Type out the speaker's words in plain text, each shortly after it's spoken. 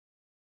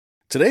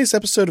Today's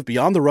episode of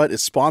Beyond the Rut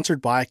is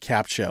sponsored by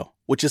CapShow,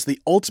 which is the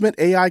ultimate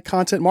AI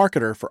content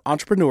marketer for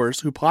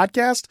entrepreneurs who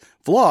podcast,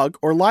 vlog,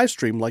 or live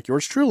stream like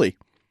yours truly.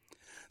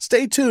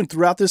 Stay tuned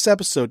throughout this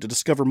episode to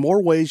discover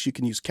more ways you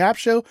can use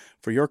CapShow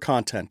for your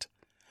content.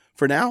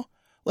 For now,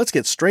 let's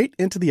get straight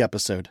into the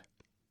episode.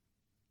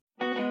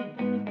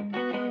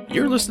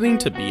 You're listening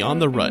to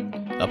Beyond the Rut,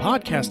 a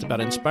podcast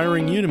about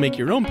inspiring you to make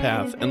your own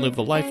path and live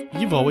the life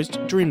you've always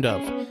dreamed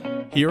of.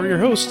 Here are your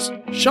hosts,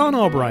 Sean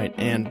Albright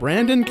and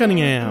Brandon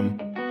Cunningham.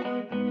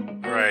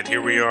 All right,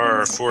 here we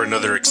are for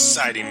another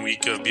exciting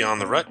week of Beyond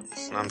the Rut.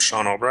 I'm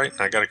Sean Albright, and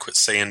I got to quit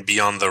saying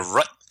Beyond the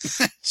Rut.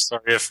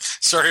 Sorry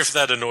if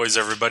that annoys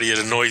everybody. It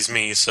annoys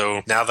me.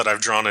 So now that I've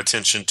drawn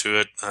attention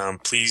to it,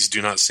 please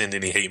do not send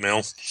any hate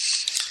mail.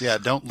 Yeah,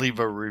 don't leave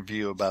a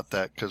review about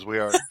that because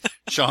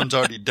Sean's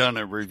already done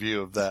a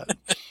review of that.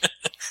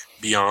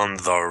 Beyond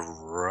the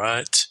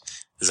Rut.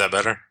 Is that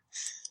better?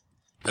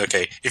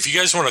 Okay. If you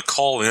guys want to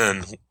call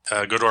in,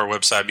 go to our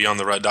website,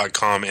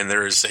 beyondtherut.com, and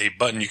there is a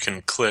button you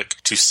can click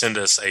to send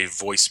us a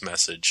voice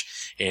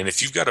message. And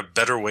if you've got a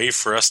better way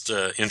for us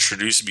to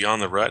introduce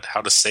Beyond the Rut, how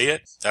to say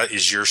it,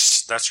 that's your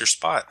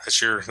spot. That's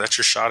your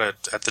shot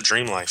at the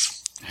dream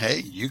life.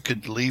 Hey, you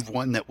could leave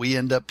one that we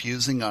end up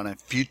using on a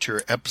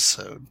future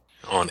episode.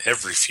 On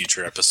every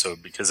future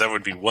episode, because that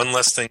would be one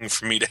less thing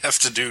for me to have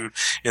to do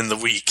in the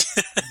week.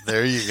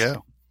 There you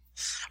go.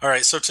 All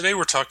right, so today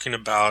we're talking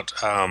about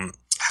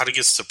how to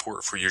get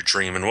support for your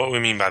dream. And what we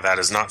mean by that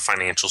is not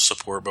financial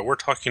support, but we're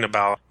talking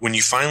about when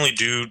you finally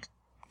do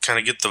kind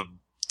of get the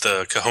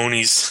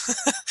cojones.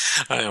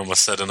 I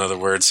almost said another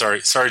word.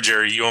 Sorry,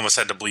 Jerry, you almost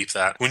had to bleep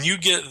that. When you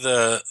get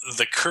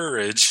the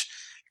courage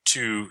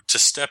to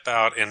step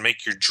out and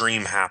make your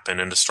dream happen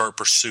and to start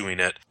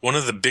pursuing it, one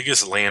of the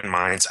biggest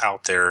landmines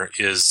out there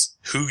is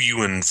who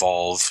you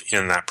involve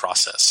in that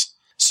process.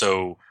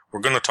 So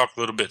we're going to talk a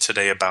little bit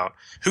today about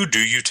who do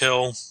you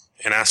tell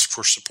and ask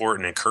for support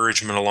and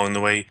encouragement along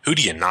the way. Who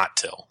do you not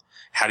tell?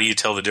 How do you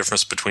tell the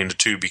difference between the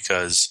two?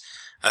 Because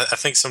I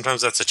think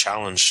sometimes that's a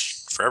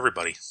challenge for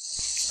everybody.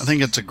 I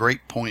think it's a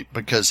great point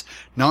because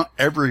not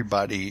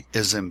everybody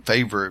is in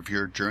favor of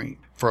your dream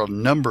for a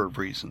number of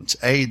reasons.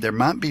 A, there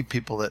might be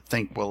people that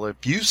think, well,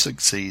 if you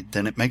succeed,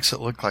 then it makes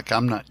it look like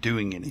I'm not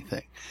doing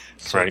anything.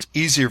 So right. It's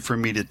easier for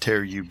me to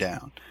tear you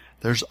down.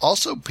 There's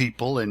also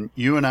people, and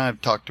you and I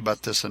have talked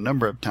about this a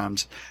number of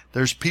times,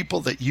 there's people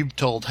that you've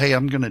told, hey,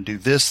 I'm going to do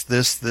this,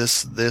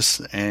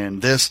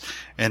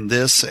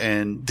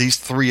 and these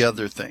three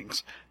other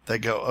things. They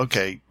go,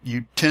 okay,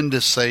 you tend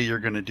to say you're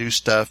going to do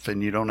stuff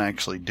and you don't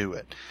actually do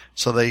it.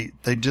 So they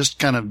just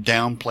kind of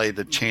downplay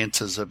the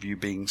chances of you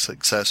being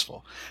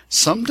successful.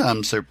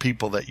 Sometimes they're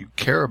people that you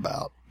care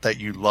about, that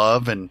you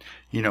love and,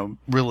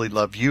 really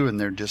love you. And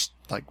they're just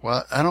like,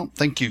 well, I don't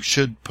think you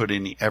should put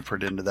any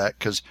effort into that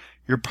because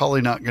you're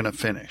probably not going to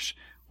finish.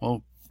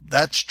 Well,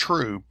 that's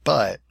true,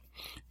 but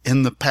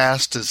in the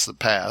past is the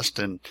past.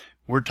 And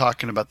we're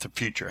talking about the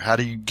future. How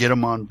do you get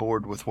them on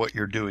board with what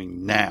you're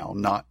doing now,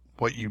 not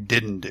what you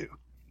didn't do?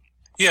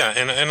 Yeah,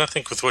 and I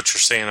think with what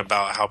you're saying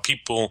about how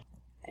people,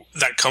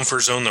 that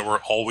comfort zone that we're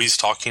always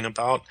talking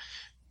about,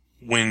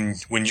 when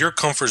your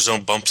comfort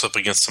zone bumps up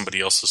against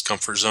somebody else's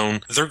comfort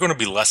zone, they're going to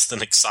be less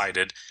than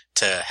excited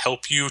to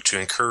help you, to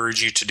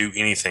encourage you to do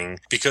anything,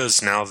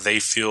 because now they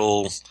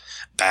feel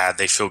bad,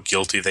 they feel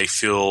guilty, they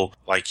feel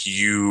like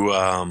you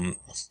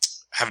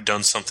have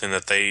done something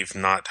that they've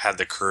not had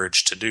the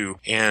courage to do.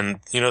 And,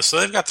 so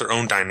they've got their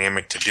own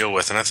dynamic to deal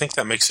with, and I think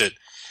that makes it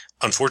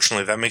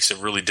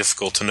really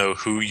difficult to know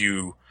who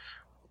you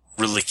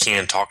really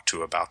can talk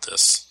to about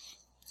this.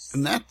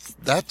 And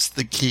that's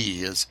the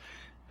key, is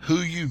who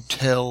you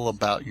tell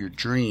about your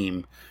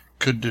dream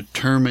could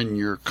determine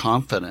your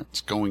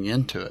confidence going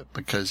into it.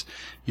 Because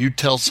you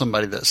tell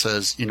somebody that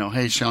says,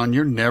 hey, Sean,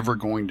 you're never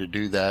going to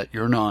do that.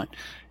 You're not,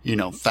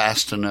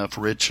 fast enough,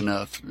 rich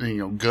enough,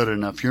 good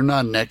enough. You're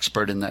not an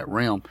expert in that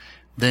realm.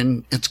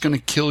 Then it's going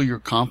to kill your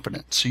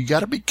confidence. So you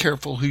got to be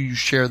careful who you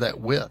share that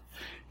with.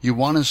 You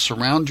want to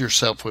surround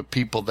yourself with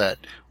people that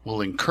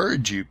will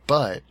encourage you,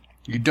 but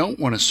you don't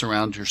want to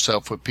surround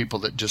yourself with people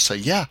that just say,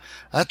 yeah,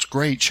 that's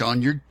great,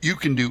 Sean. You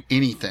can do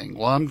anything.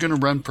 Well, I'm going to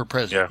run for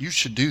president. Yeah. You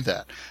should do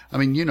that. I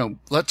mean,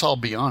 let's all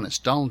be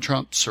honest. Donald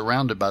Trump's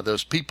surrounded by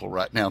those people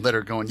right now that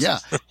are going, yeah,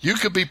 you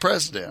could be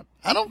president.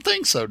 I don't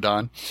think so,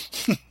 Don.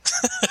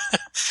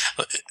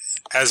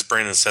 As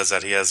Brandon says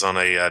that, he has on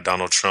a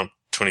Donald Trump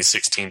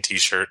 2016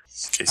 t-shirt.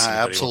 I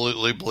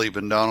absolutely believe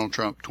in Donald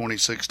Trump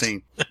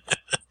 2016.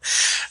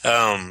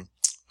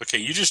 Okay,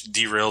 you just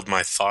derailed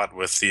my thought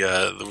with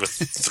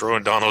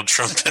throwing Donald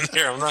Trump in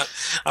there. I'm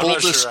Full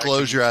not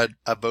disclosure, sure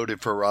I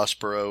voted for Ross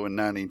Perot in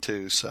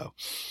 92, so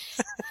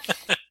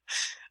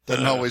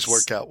doesn't always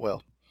work out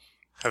well.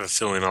 I have a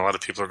feeling a lot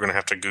of people are going to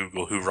have to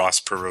Google who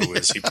Ross Perot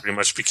is. He pretty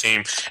much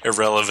became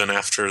irrelevant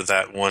after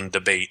that one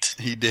debate.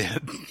 He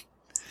did.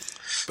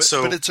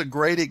 But it's a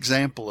great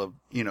example of,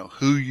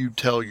 who you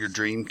tell your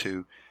dream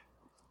to.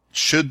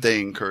 Should they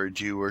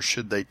encourage you, or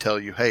should they tell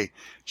you, hey,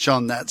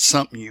 Sean, that's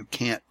something you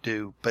can't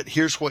do, but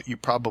here's what you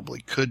probably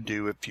could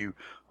do if you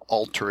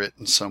alter it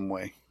in some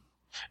way?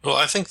 Well,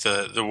 I think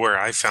the where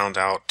I found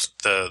out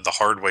the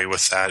hard way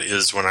with that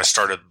is when I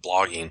started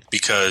blogging,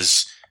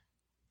 because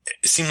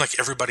it seemed like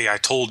everybody I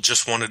told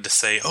just wanted to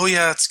say, "Oh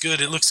yeah, it's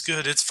good. It looks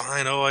good. It's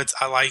fine.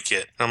 I like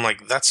it." And I'm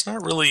like, that's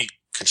not really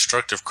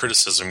constructive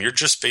criticism. You're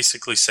just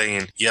basically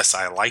saying, "Yes,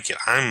 I like it."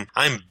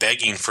 I'm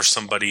begging for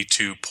somebody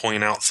to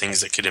point out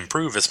things that could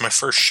improve. It's my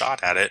first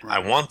shot at it. Right. I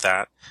want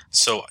that.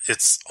 So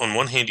it's, on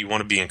one hand, you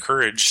want to be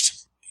encouraged.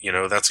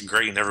 That's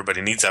great and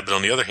everybody needs that. But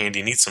on the other hand,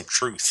 you need some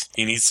truth.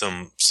 You need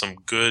some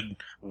good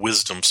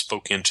wisdom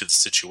spoken into the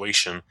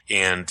situation.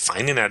 And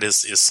finding that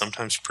is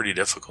sometimes pretty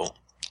difficult.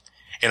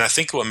 And I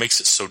think what makes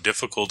it so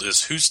difficult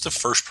is, who's the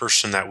first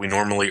person that we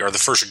normally, or the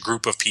first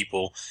group of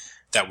people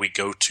that we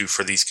go to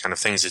for these kind of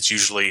things? It's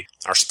usually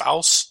our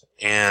spouse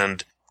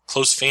and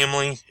close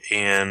family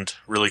and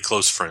really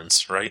close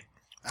friends, right?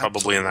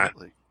 Probably in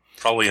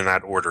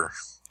that order.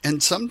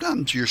 And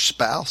sometimes your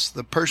spouse,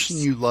 the person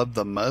you love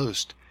the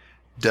most,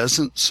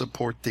 doesn't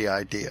support the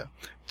idea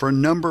for a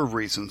number of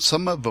reasons.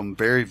 Some of them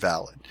very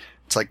valid.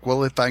 It's like,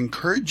 well, if I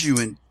encourage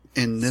you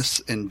in this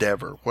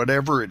endeavor,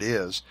 whatever it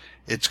is,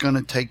 it's going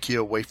to take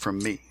you away from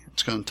me.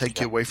 It's going to take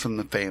you away from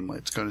the family.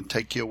 It's going to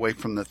take you away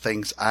from the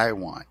things I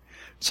want.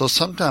 So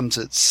sometimes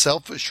it's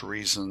selfish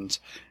reasons,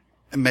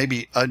 and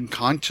maybe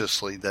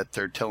unconsciously, that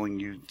they're telling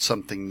you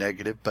something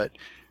negative, but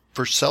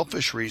for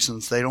selfish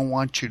reasons, they don't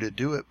want you to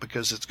do it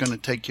because it's going to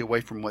take you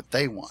away from what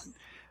they want.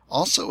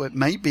 Also, it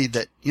may be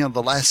that,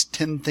 the last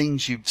 10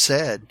 things you've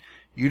said,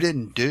 you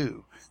didn't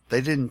do.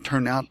 They didn't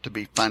turn out to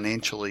be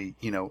financially,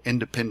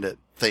 independent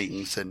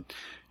things, and,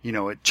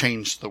 it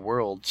changed the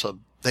world. So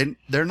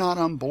they're not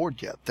on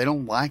board yet. They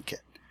don't like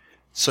it.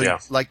 So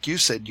like you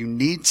said, you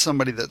need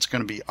somebody that's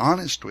going to be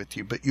honest with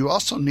you, but you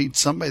also need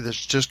somebody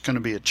that's just going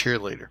to be a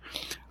cheerleader.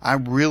 I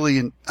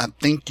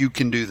think you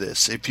can do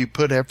this. If you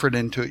put effort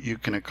into it, you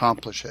can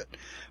accomplish it.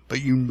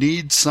 But you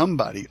need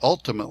somebody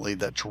ultimately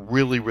that's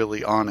really,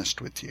 really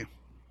honest with you.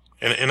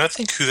 And I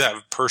think who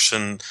that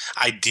person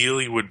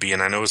ideally would be,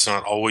 and I know it's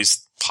not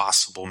always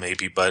possible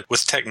maybe, but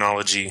with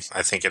technology,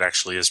 I think it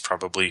actually is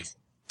probably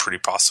pretty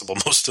possible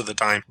most of the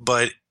time.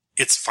 But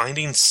it's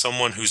finding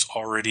someone who's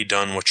already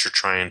done what you're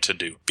trying to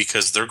do,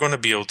 because they're going to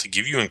be able to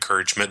give you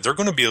encouragement. They're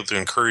going to be able to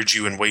encourage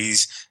you in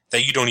ways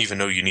that you don't even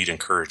know you need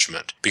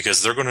encouragement,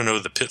 because they're going to know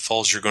the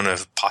pitfalls you're going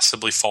to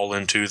possibly fall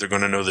into. They're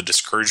going to know the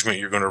discouragement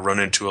you're going to run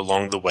into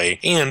along the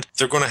way, and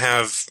they're going to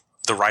have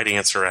the right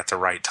answer at the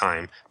right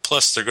time.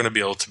 Plus, they're going to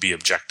be able to be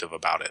objective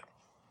about it.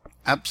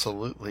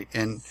 Absolutely.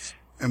 And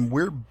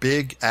we're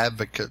big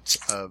advocates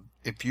of,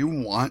 if you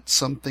want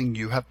something,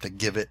 you have to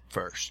give it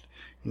first.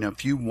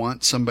 If you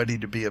want somebody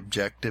to be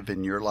objective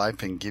in your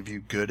life and give you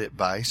good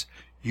advice,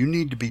 you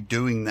need to be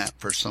doing that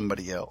for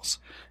somebody else.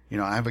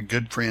 I have a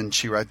good friend.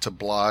 She writes a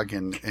blog,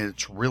 and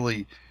it's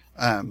really,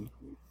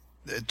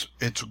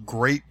 it's a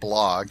great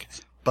blog,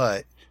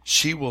 but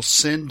she will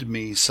send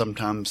me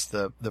sometimes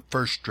the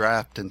first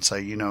draft and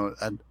say,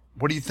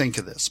 what do you think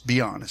of this?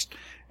 Be honest.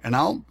 And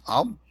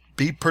I'll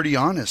be pretty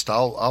honest.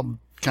 I'll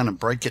kind of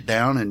break it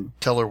down and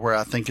tell her where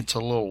I think it's a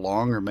little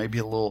long or maybe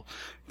a little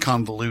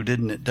convoluted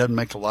and it doesn't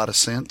make a lot of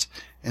sense,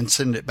 and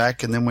send it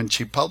back. And then when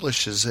she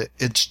publishes it,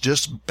 it's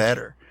just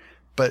better.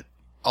 But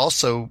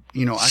also,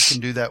 I can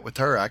do that with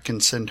her. I can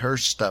send her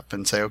stuff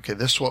and say, okay,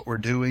 this is what we're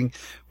doing.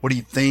 What do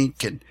you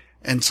think?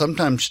 And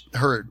sometimes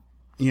her,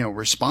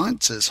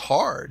 response is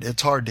hard.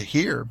 It's hard to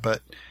hear,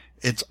 but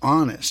it's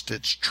honest.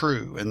 It's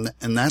true.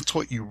 And that's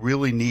what you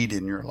really need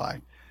in your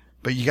life.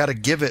 But you got to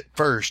give it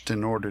first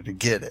in order to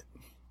get it.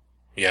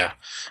 Yeah.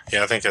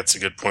 I think that's a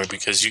good point,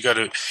 because you got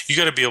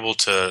to be able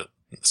to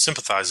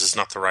sympathize is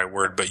not the right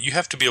word, but you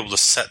have to be able to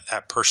set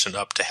that person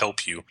up to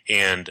help you.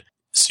 And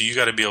so you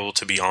got to be able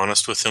to be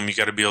honest with them. You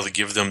got to be able to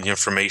give them the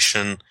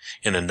information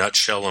in a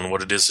nutshell on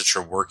what it is that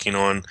you're working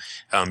on.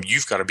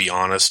 You've got to be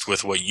honest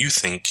with what you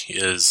think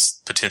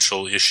is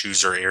potential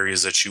issues or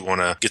areas that you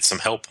want to get some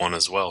help on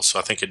as well. So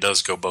I think it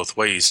does go both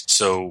ways.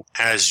 So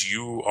as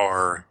you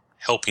are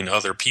helping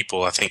other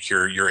people, I think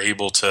you're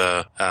able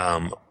to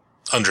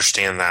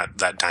understand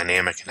that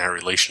dynamic in that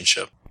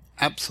relationship.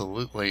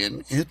 Absolutely.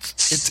 And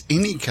it's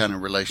any kind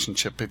of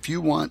relationship. If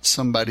you want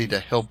somebody to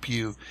help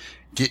you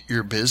get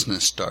your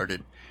business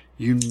started,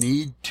 you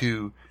need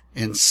to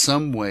in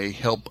some way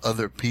help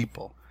other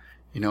people.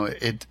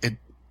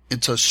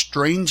 It's a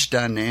strange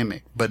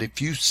dynamic, but if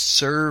you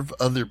serve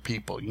other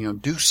people,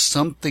 do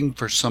something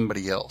for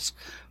somebody else.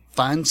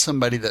 Find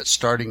somebody that's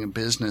starting a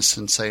business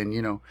and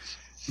saying,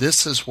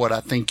 this is what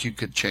I think you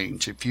could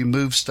change. If you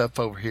move stuff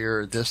over here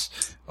or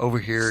this over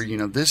here,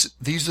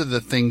 these are the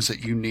things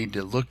that you need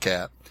to look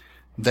at.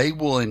 They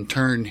will in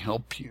turn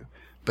help you.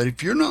 But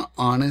if you're not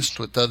honest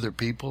with other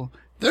people,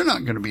 they're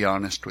not going to be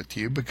honest with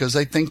you because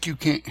they think you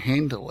can't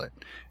handle it.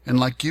 And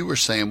like you were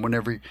saying,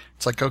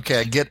 it's like,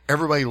 okay, I get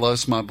everybody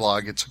loves my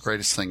blog. It's the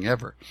greatest thing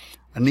ever.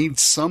 I need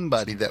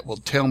somebody that will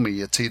tell me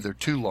it's either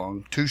too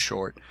long, too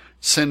short,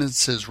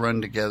 sentences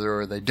run together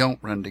or they don't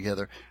run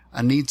together.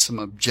 I need some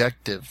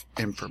objective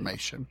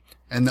information.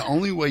 And the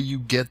only way you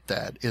get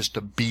that is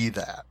to be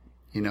that.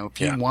 If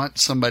you want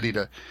somebody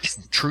to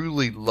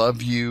truly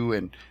love you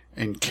and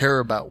and care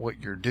about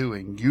what you're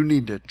doing, you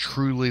need to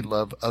truly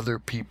love other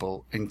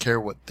people and care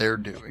what they're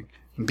doing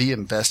and be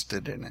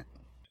invested in it.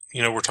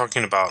 We're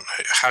talking about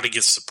how to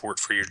get support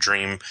for your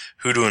dream,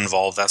 who to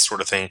involve, that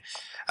sort of thing.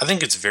 I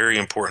think it's very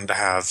important to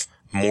have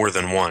more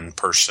than one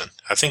person.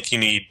 I think you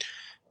need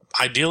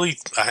ideally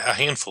a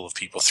handful of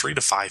people, 3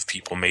 to 5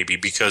 people maybe,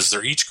 because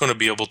they're each going to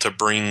be able to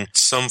bring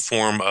some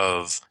form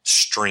of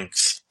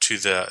strength to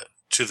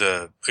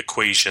the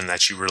equation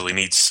that you really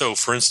need. So,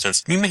 for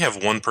instance, you may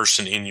have one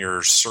person in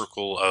your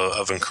circle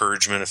of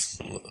encouragement. If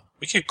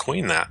we could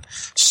coin that,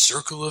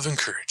 circle of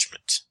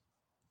encouragement.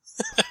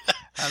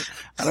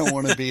 I don't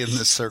want to be in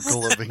this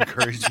circle of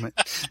encouragement.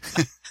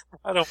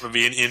 I don't want to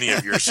be in any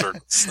of your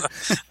circles.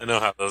 I know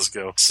how those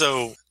go.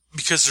 So,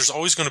 because there's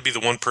always going to be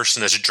the one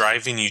person that's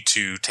driving you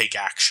to take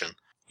action.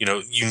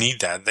 You need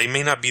that. They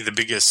may not be the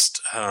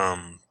biggest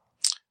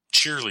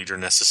cheerleader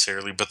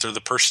necessarily, but they're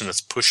the person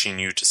that's pushing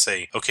you to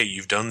say, okay,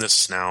 you've done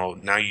this now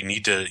you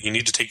need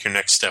to take your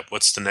next step.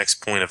 What's the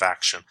next point of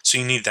action? So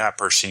you need that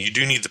person. You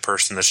do need the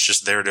person that's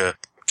just there to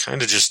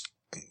kind of just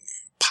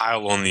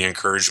pile on the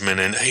encouragement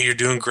and, hey, you're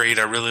doing great.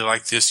 I really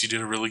like this. You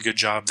did a really good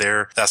job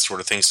there. That sort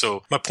of thing.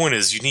 So my point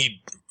is, you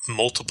need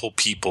multiple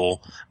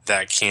people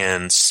that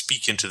can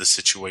speak into the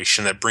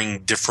situation, that bring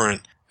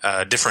different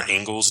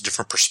angles,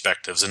 different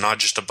perspectives, and not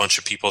just a bunch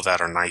of people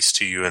that are nice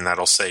to you and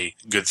that'll say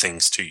good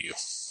things to you.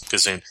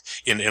 Because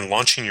in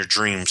launching your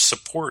dream,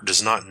 support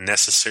does not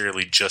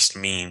necessarily just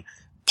mean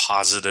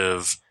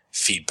positive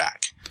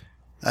feedback.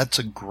 That's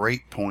a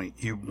great point.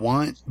 You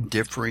want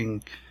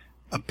differing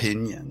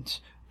opinions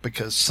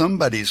because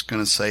somebody's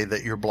going to say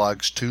that your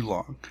blog's too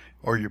long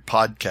or your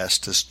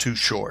podcast is too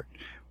short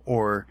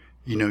or,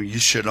 you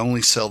should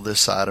only sell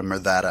this item or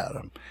that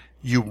item.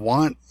 You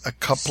want a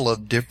couple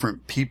of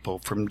different people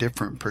from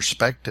different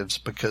perspectives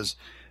because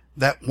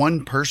that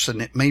one person,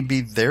 it may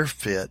be their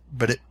fit,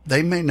 but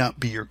they may not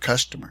be your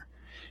customer.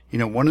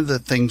 One of the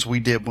things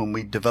we did when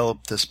we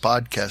developed this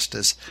podcast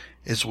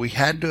is we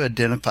had to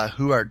identify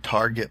who our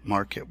target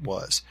market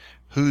was,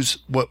 who's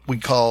what we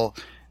call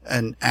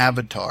an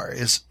avatar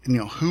is,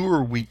 who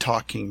are we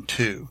talking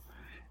to?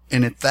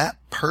 And if that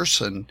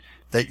person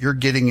that you're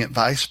getting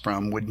advice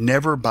from would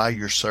never buy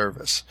your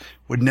service,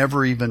 would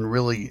never even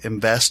really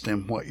invest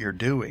in what you're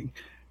doing,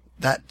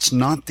 that's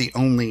not the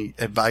only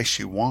advice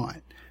you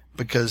want.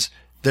 Because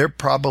they're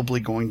probably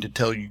going to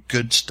tell you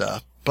good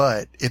stuff,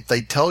 but if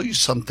they tell you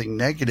something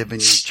negative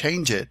and you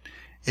change it,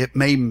 it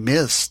may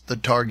miss the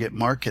target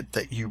market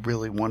that you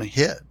really want to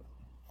hit.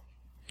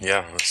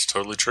 Yeah, that's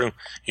totally true.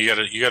 You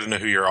gotta know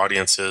who your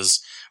audience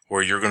is,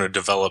 or you're going to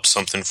develop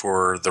something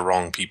for the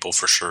wrong people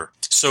for sure.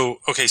 So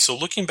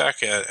looking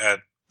back at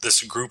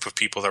this group of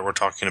people that we're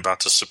talking about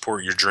to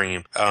support your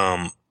dream,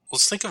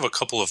 let's think of a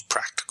couple of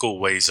practical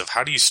ways of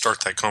how do you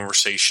start that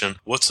conversation?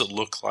 What's it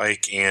look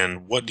like?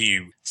 And what do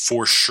you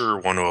for sure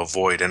want to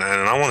avoid? And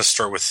I want to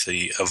start with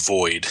the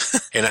avoid.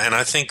 and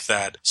I think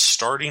that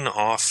starting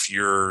off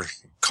your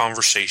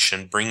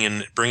conversation,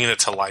 bringing it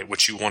to light,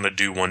 what you want to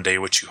do one day,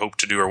 what you hope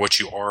to do, or what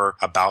you are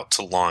about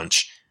to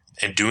launch,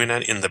 and doing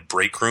that in the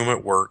break room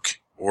at work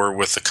or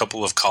with a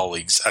couple of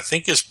colleagues, I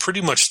think is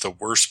pretty much the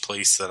worst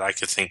place that I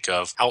could think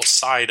of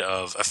outside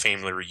of a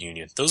family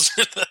reunion. Those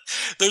are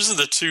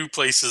the two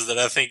places that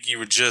I think you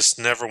would just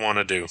never want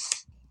to do.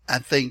 I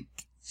think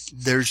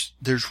there's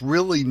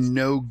really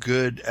no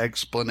good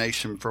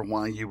explanation for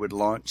why you would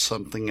launch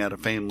something at a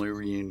family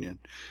reunion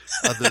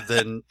other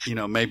than,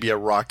 maybe a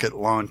rocket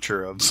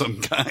launcher of some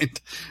kind.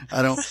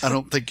 I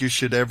don't think you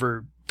should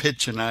ever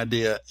pitch an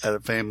idea at a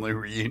family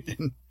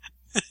reunion.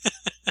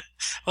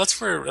 Well,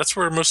 that's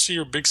where most of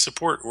your big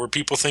support, where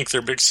people think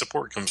their big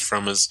support comes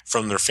from, is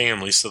from their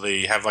family. So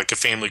they have like a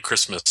family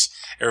Christmas.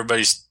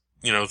 Everybody's,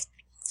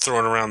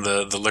 throwing around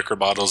the liquor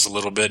bottles a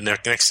little bit.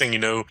 Next thing you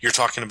know, you're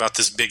talking about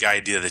this big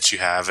idea that you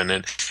have.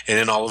 And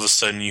then all of a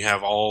sudden you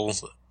have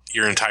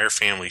your entire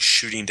family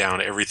shooting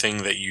down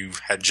everything that you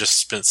had just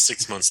spent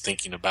 6 months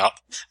thinking about.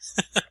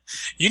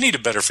 You need a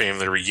better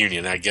family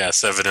reunion, I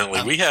guess.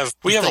 Evidently, we have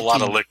a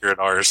lot of liquor at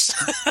ours.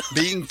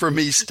 Being from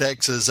East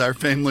Texas, our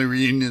family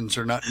reunions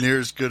are not near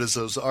as good as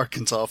those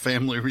Arkansas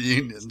family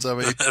reunions. I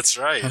mean, that's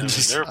right.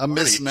 I'm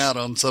missing out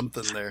on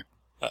something there.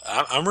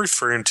 I'm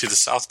referring to the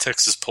South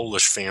Texas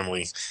Polish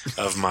family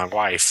of my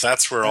wife.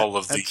 That's where all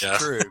of the...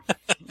 That's true.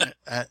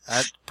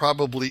 That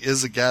probably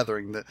is a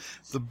gathering.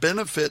 The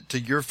benefit to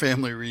your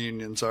family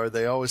reunions are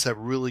they always have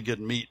really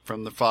good meat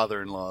from the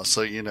father-in-law.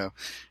 So,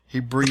 he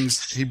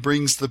brings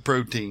the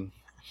protein.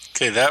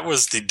 Okay, that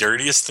was the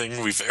dirtiest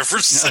thing we've ever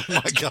said.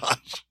 Oh, my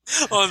gosh.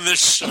 On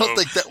this show. I don't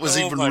think that was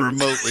even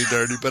remotely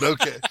dirty, but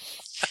okay.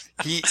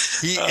 He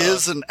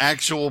is an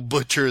actual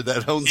butcher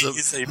that owns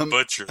a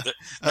butcher.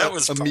 That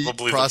was a probably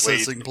meat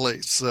processing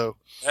place. So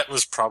that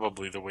was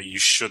probably the way you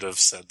should have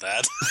said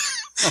that.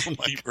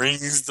 He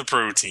brings the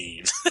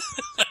protein.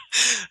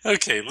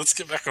 Okay, let's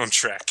get back on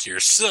track here.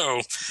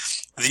 So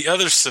the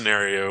other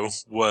scenario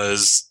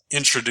was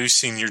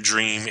introducing your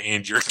dream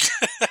and your.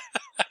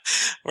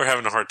 We're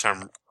having a hard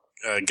time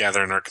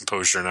gathering our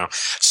composure now.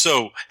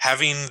 So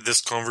having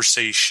this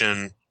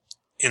conversation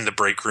in the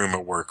break room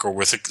at work or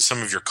with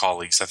some of your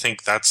colleagues. I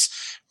think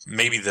that's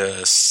maybe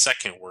the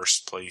second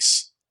worst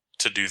place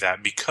to do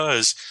that,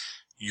 because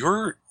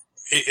you're,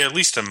 at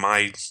least in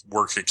my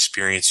work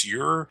experience,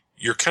 you're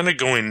kind of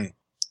going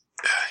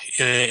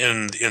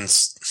in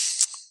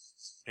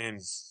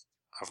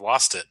I've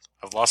lost it.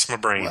 I've lost my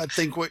brain. Well, I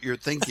think what you're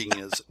thinking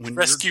is when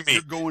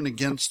you're going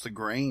against the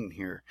grain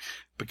here,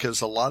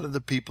 because a lot of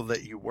the people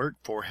that you work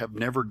for have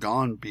never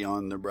gone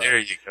beyond the road. There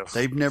you go.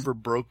 They've never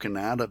broken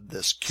out of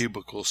this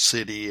cubicle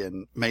city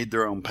and made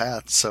their own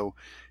path. So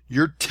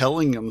you're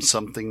telling them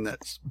something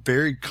that's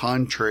very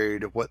contrary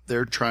to what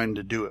they're trying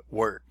to do at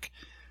work.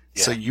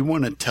 Yeah. So you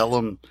want to tell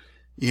them,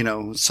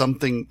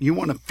 something, you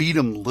want to feed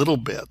them little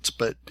bits,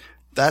 but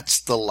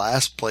that's the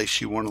last place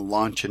you want to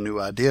launch a new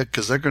idea,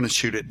 because they're going to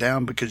shoot it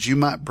down because you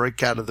might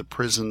break out of the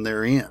prison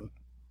they're in.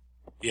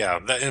 Yeah,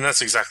 and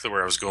that's exactly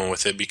where I was going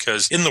with it,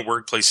 because in the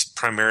workplace,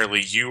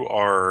 primarily,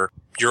 you're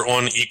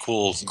on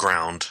equal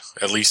ground,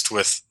 at least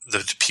with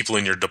the people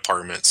in your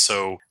department.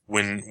 So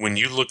when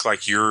you look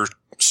like you're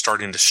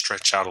starting to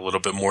stretch out a little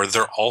bit more,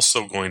 they're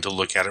also going to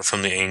look at it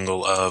from the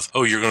angle of,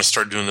 oh, you're going to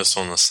start doing this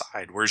on the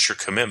side. Where's your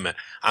commitment?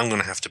 I'm going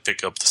to have to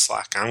pick up the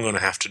slack. I'm going to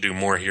have to do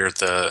more here at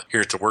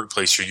the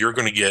workplace, or you're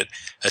going to get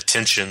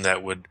attention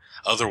that would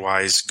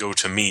otherwise go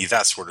to me,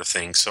 that sort of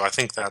thing. So I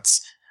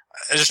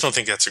just don't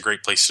think that's a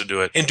great place to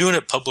do it. And doing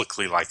it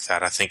publicly like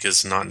that, I think,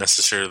 is not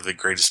necessarily the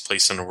greatest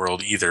place in the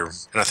world either.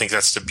 And I think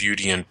that's the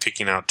beauty in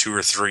picking out 2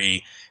 or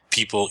 3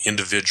 people,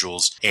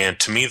 individuals. And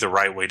to me, the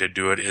right way to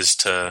do it is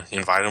to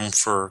invite them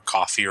for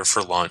coffee or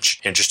for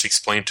lunch and just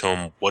explain to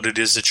them what it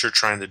is that you're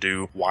trying to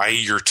do, why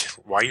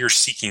you're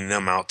seeking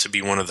them out to be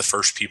one of the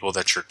first people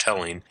that you're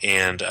telling,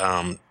 and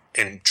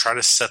try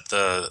to set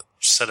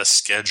a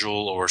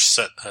schedule or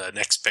set an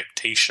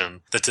expectation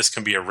that this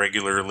can be a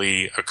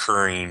regularly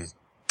occurring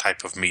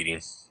type of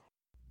meeting.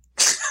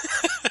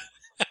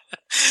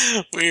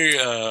 We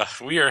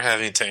are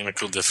having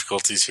technical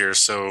difficulties here,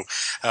 so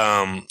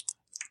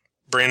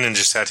Brandon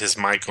just had his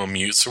mic on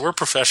mute, so we're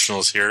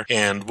professionals here,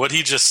 and what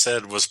he just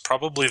said was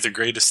probably the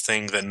greatest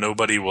thing that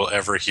nobody will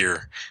ever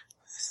hear.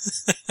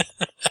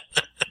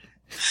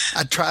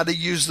 I try to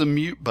use the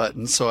mute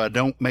button so I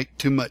don't make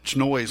too much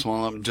noise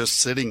while I'm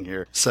just sitting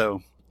here,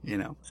 so,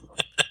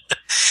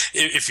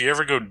 If you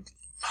ever go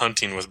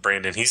hunting with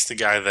Brandon, he's the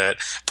guy that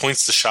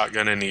points the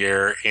shotgun in the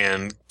air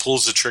and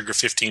pulls the trigger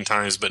 15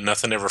 times, but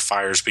nothing ever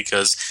fires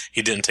because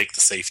he didn't take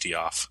the safety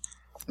off.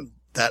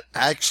 That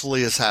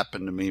actually has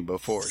happened to me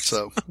before,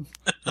 so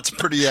it's a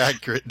pretty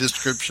accurate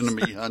description of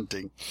me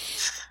hunting.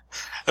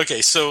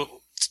 Okay,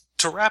 so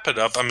to wrap it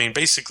up, I mean,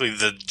 basically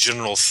the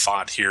general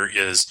thought here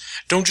is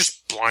don't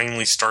just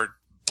blindly start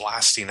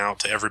blasting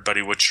out to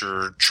everybody what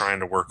you're trying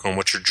to work on,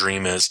 what your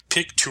dream is.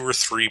 Pick 2 or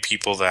 3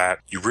 people that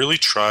you really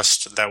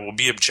trust, that will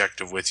be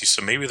objective with you.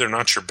 So maybe they're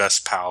not your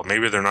best pal,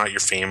 maybe they're not your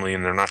family,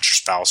 and they're not your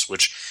spouse,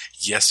 which,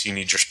 yes, you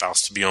need your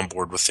spouse to be on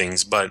board with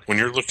things. But when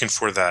you're looking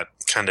for that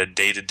kind of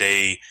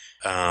day-to-day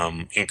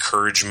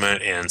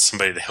encouragement and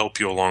somebody to help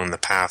you along the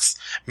path,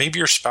 maybe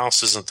your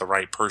spouse isn't the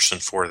right person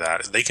for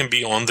that. They can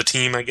be on the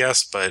team, I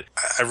guess, but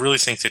I really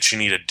think that you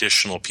need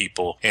additional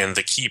people, and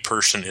the key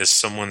person is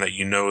someone that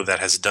you know that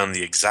has done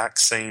the exact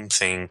same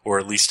thing, or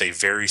at least a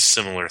very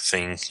similar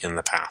thing in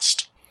the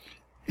past.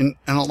 And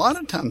a lot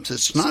of times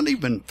it's not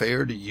even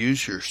fair to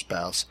use your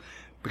spouse,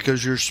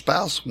 because your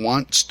spouse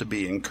wants to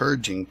be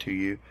encouraging to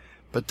you,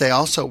 but they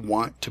also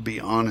want to be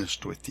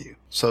honest with you.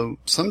 So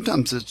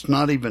sometimes it's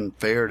not even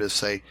fair to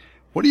say,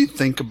 what do you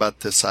think about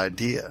this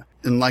idea?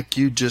 And like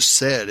you just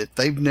said, if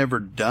they've never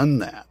done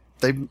that,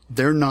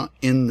 they're not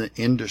in the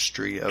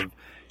industry of,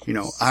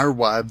 our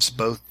wives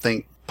both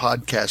think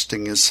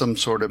podcasting is some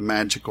sort of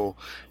magical,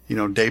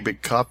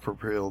 David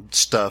Copperfield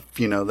stuff.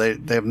 They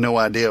have no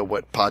idea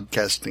what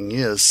podcasting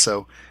is.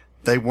 So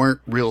they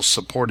weren't real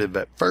supportive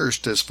at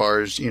first as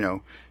far as,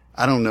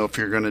 I don't know if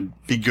you're going to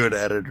be good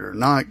at it or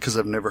not because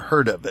I've never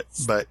heard of it.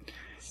 But,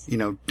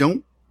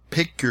 don't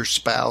pick your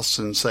spouse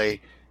and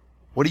say,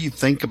 what do you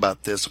think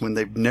about this, when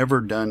they've never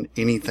done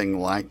anything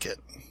like it?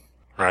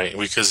 Right,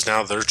 because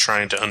now they're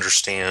trying to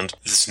understand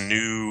this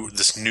new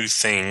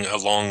thing,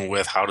 along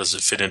with how does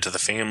it fit into the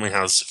family,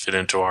 how does it fit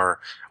into our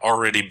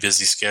already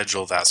busy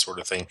schedule, that sort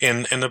of thing.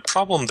 And a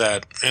problem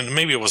that, and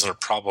maybe it wasn't a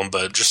problem,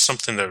 but just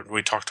something that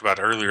we talked about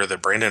earlier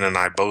that Brandon and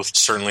I both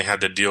certainly had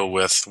to deal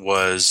with,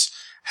 was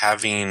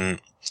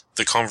having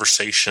the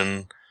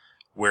conversation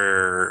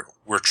where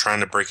we're trying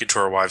to break it to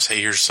our wives,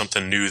 hey, here's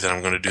something new that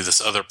I'm going to do,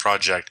 this other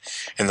project.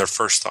 And their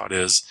first thought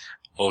is,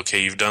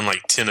 okay, you've done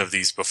like 10 of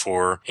these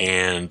before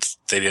and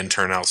they didn't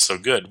turn out so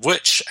good,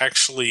 which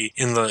actually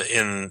in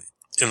the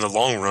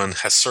long run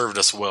has served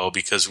us well,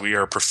 because we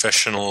are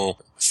professional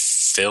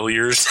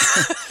failures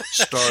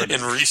Starters.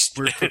 and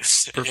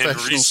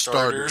professional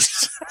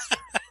starters.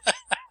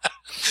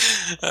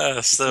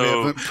 So we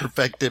haven't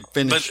perfected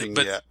finishing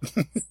yet.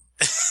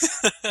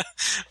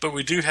 But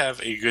we do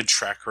have a good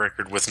track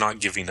record with not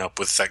giving up,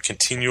 with that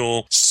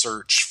continual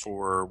search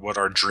for what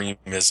our dream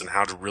is and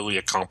how to really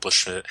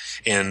accomplish it.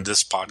 And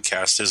this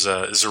podcast is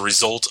a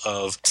result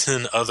of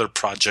 10 other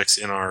projects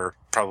in our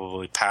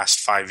probably past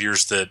 5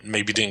 years that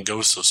maybe didn't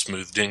go so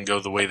smooth, didn't go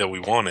the way that we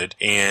wanted.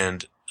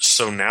 And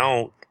so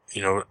now,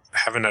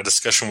 having that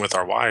discussion with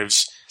our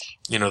wives,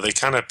 they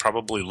kind of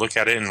probably look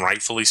at it, and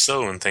rightfully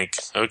so, and think,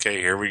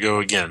 okay, here we go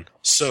again.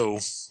 So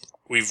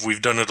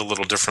we've done it a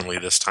little differently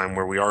this time,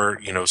 where we are,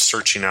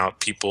 searching out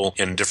people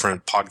in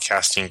different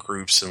podcasting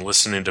groups and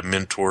listening to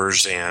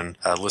mentors and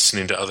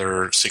listening to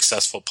other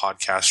successful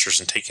podcasters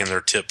and taking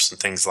their tips and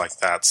things like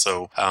that.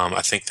 So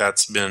I think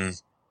that's been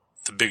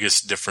the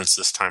biggest difference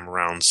this time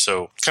around.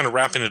 So kind of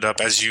wrapping it up,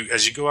 as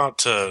you go out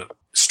to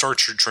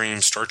start your dream,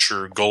 start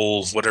your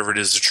goal, whatever it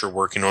is that you're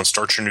working on,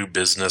 start your new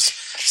business,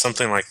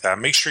 something like that.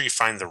 Make sure you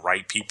find the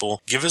right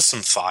people. Give it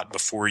some thought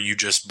before you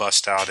just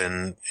bust out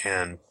and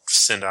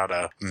send out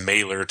a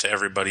mailer to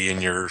everybody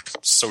in your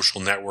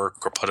social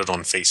network or put it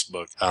on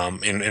Facebook.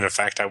 In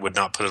fact, I would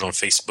not put it on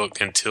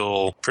Facebook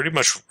until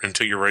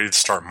you're ready to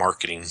start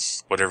marketing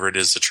whatever it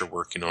is that you're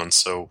working on.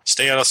 So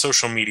stay out of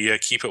social media,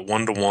 keep it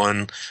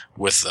 1-to-1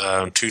 with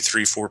 2,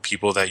 3, 4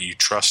 people that you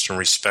trust and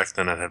respect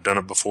and that have done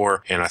it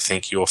before. And I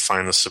think you'll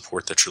find the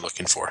support that you're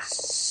looking for.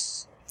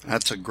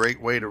 That's a great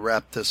way to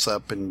wrap this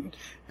up. And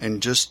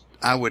just,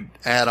 I would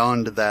add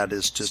on to that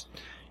is just,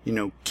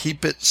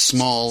 keep it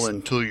small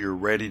until you're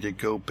ready to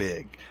go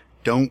big.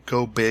 Don't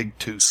go big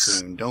too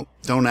soon.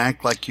 Don't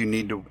act like you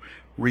need to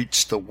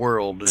reach the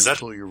world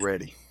until you're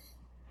ready.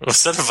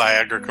 Was that a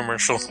Viagra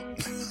commercial?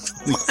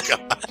 Oh my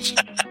gosh.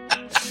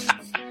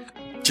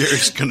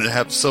 Jerry's going to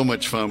have so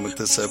much fun with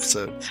this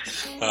episode.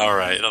 All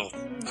right.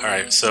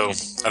 So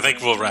I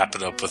think we'll wrap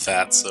it up with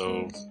that.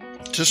 So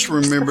just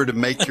remember to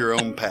make your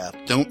own path.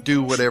 Don't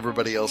do what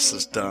everybody else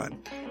has done.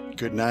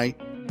 Good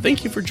night.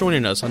 Thank you for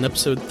joining us on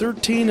episode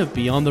 13 of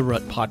Beyond the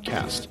Rut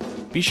podcast.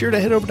 Be sure to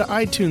head over to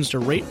iTunes to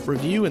rate,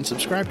 review, and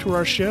subscribe to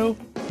our show,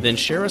 then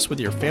share us with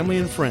your family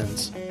and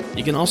friends.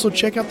 You can also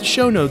check out the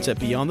show notes at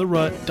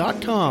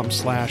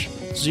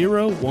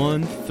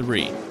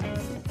beyondtherut.com/013.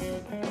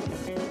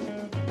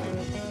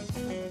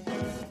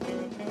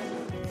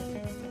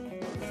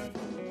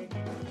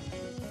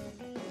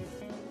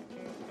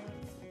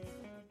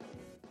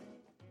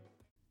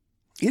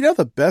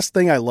 The best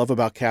thing I love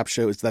about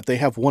Capshow is that they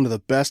have one of the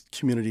best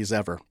communities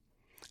ever.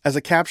 As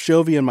a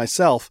Capshovian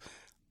myself,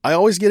 I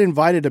always get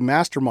invited to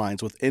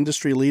masterminds with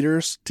industry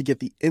leaders to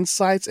get the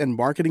insights and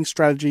marketing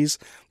strategies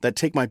that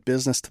take my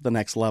business to the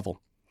next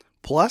level.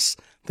 Plus,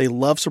 they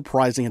love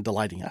surprising and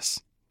delighting us.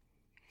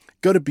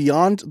 Go to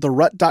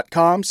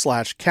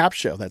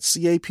beyondtherut.com/capshow, that's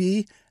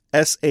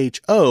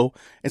CAPSHO,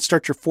 and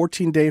start your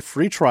 14-day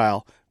free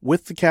trial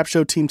with the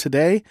Capshow team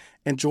today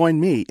and join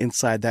me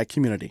inside that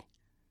community.